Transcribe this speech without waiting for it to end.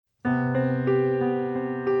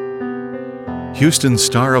Houston's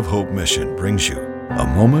Star of Hope mission brings you a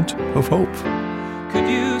moment of hope. Could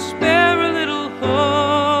you spare a little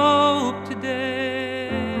hope today?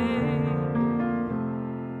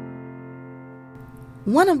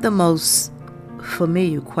 One of the most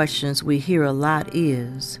familiar questions we hear a lot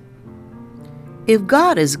is, if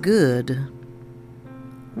God is good,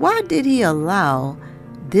 why did He allow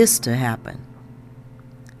this to happen?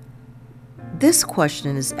 This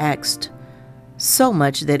question is asked so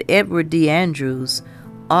much that Edward D. Andrews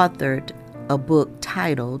authored a book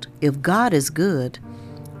titled, If God is Good,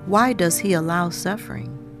 Why Does He Allow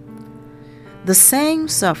Suffering? The same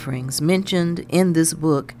sufferings mentioned in this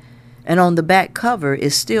book and on the back cover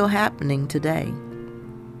is still happening today.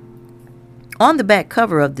 On the back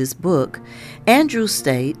cover of this book, Andrews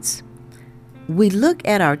states, we look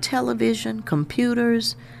at our television,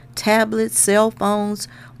 computers, tablets, cell phones,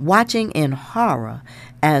 watching in horror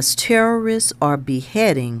as terrorists are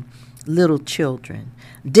beheading little children,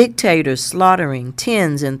 dictators slaughtering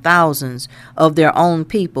tens and thousands of their own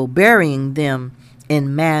people, burying them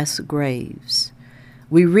in mass graves.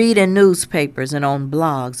 We read in newspapers and on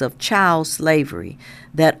blogs of child slavery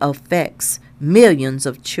that affects millions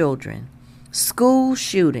of children, school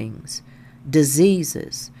shootings,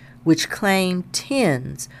 diseases which claim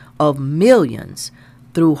tens of millions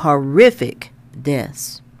through horrific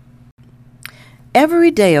deaths.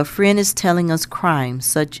 Every day a friend is telling us crimes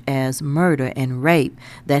such as murder and rape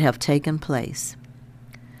that have taken place.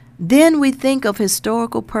 Then we think of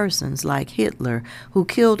historical persons like Hitler, who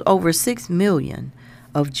killed over 6 million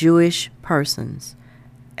of Jewish persons,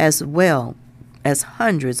 as well as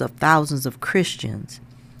hundreds of thousands of Christians.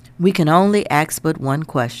 We can only ask but one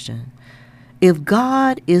question. If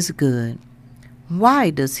God is good, why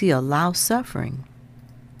does He allow suffering?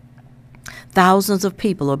 Thousands of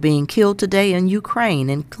people are being killed today in Ukraine,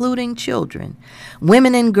 including children.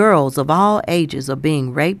 Women and girls of all ages are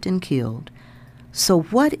being raped and killed. So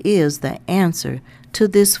what is the answer to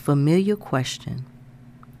this familiar question?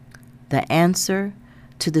 The answer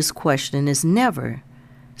to this question is never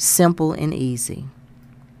simple and easy.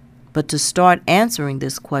 But to start answering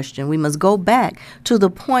this question, we must go back to the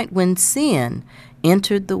point when sin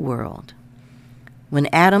entered the world. When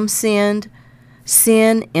Adam sinned,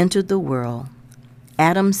 sin entered the world.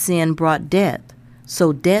 Adam's sin brought death,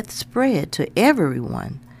 so death spread to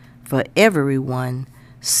everyone, for everyone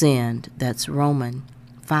sinned. That's Romans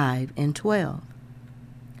 5:12.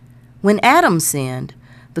 When Adam sinned,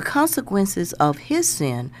 the consequences of his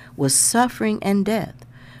sin was suffering and death,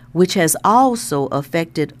 which has also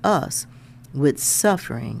affected us with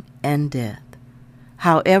suffering and death.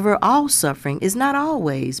 However, all suffering is not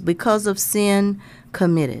always because of sin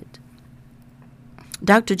committed.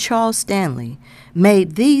 Dr. Charles Stanley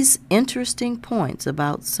made these interesting points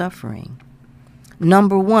about suffering.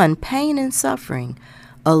 Number 1, pain and suffering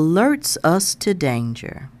alerts us to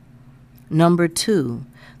danger. Number 2,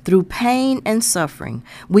 through pain and suffering,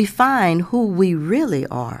 we find who we really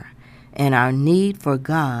are and our need for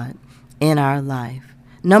God in our life.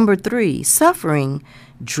 Number 3, suffering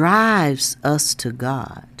drives us to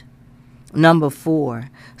God. Number 4,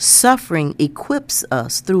 suffering equips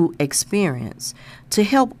us through experience to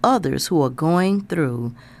help others who are going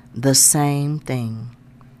through the same thing.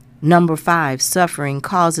 Number 5, suffering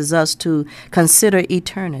causes us to consider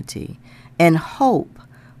eternity and hope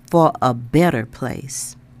for a better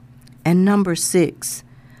place. And number 6,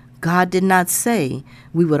 God did not say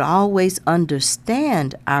we would always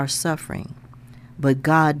understand our suffering, but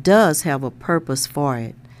God does have a purpose for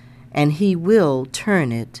it, and He will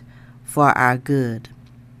turn it for our good.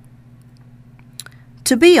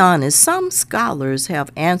 To be honest, some scholars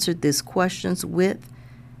have answered these questions with,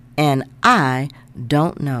 and I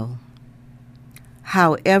don't know.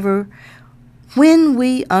 However, when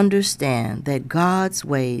we understand that God's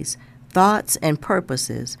ways, thoughts, and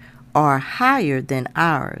purposes are higher than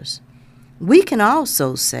ours, we can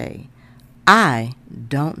also say, I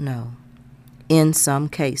don't know, in some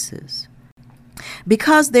cases.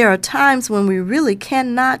 Because there are times when we really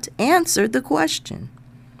cannot answer the question.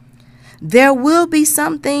 There will be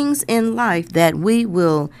some things in life that we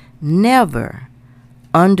will never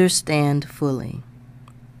understand fully.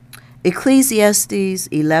 Ecclesiastes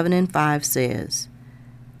 11:5 says,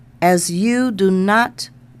 as you do not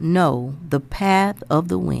know the path of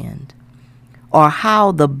the wind, or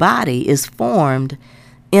how the body is formed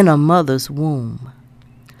in a mother's womb,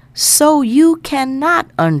 so you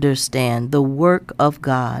cannot understand the work of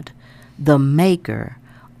God, the maker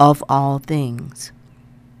of all things.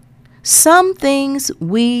 Some things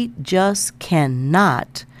we just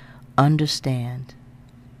cannot understand,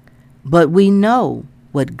 but we know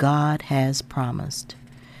what God has promised.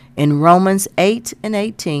 In Romans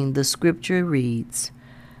 8:18, the scripture reads,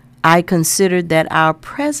 I consider that our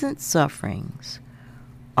present sufferings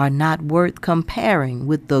are not worth comparing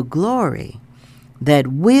with the glory that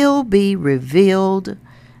will be revealed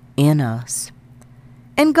in us.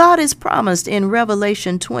 And God has promised in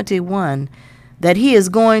Revelation 21 that He is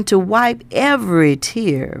going to wipe every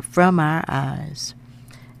tear from our eyes.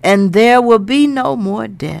 And there will be no more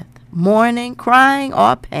death, mourning, crying,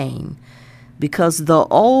 or pain, because the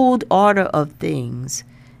old order of things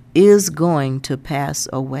is going to pass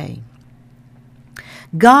away.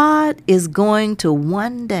 God is going to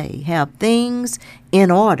one day have things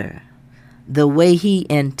in order the way He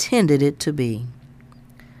intended it to be.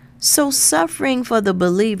 So suffering for the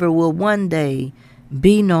believer will one day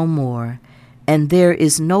be no more, and there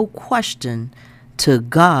is no question to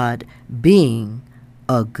God being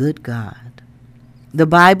a good God. The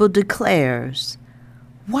Bible declares,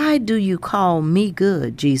 Why do you call me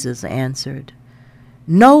good? Jesus answered.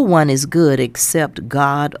 No one is good except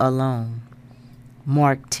God alone.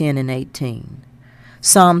 Mark 10:18.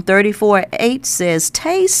 Psalm 34:8 says,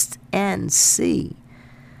 Taste and see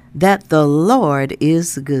that the Lord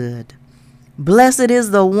is good. Blessed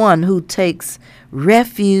is the one who takes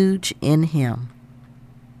refuge in Him.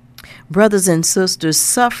 Brothers and sisters,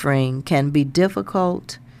 suffering can be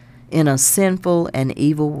difficult in a sinful and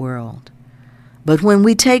evil world. But when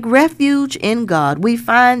we take refuge in God, we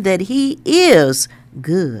find that He is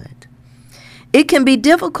good. It can be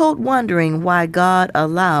difficult wondering why God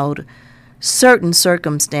allowed certain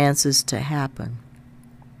circumstances to happen.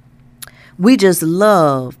 We just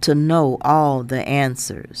love to know all the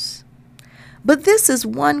answers. But this is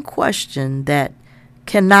one question that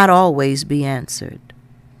cannot always be answered.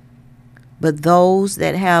 But those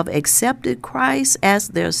that have accepted Christ as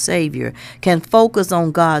their Savior can focus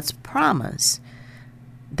on God's promise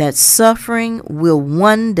that suffering will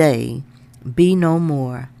one day be no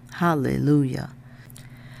more. Hallelujah.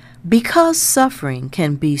 Because suffering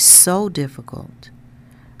can be so difficult,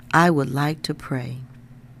 I would like to pray.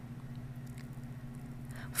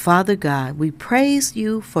 Father God, we praise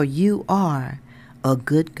You for You are a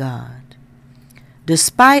good God.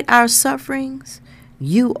 Despite our sufferings,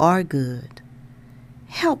 You are good.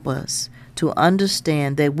 Help us to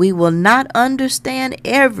understand that we will not understand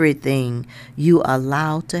everything You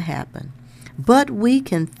allow to happen, but we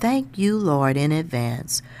can thank You, Lord, in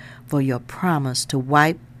advance for Your promise to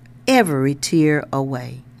wipe every tear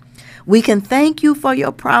away. We can thank You for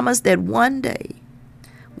Your promise that one day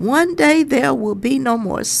there will be no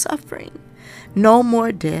more suffering, no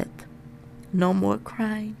more death, no more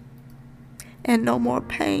crying, and no more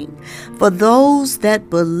pain for those that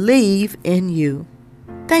believe in You.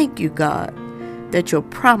 Thank You, God, that Your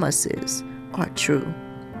promises are true.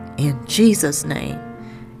 In Jesus' name,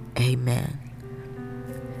 amen.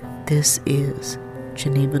 This is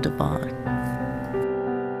Geneva Devon.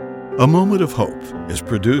 A Moment of Hope is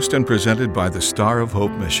produced and presented by the Star of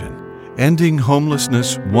Hope Mission, ending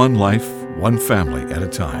homelessness one life, one family at a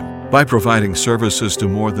time, by providing services to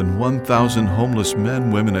more than 1,000 homeless men,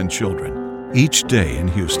 women, and children each day in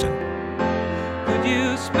Houston. Could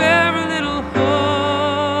you spare a little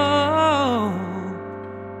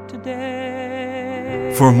hope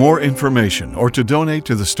today? For more information or to donate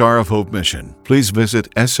to the Star of Hope Mission, please visit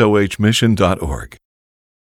sohmission.org.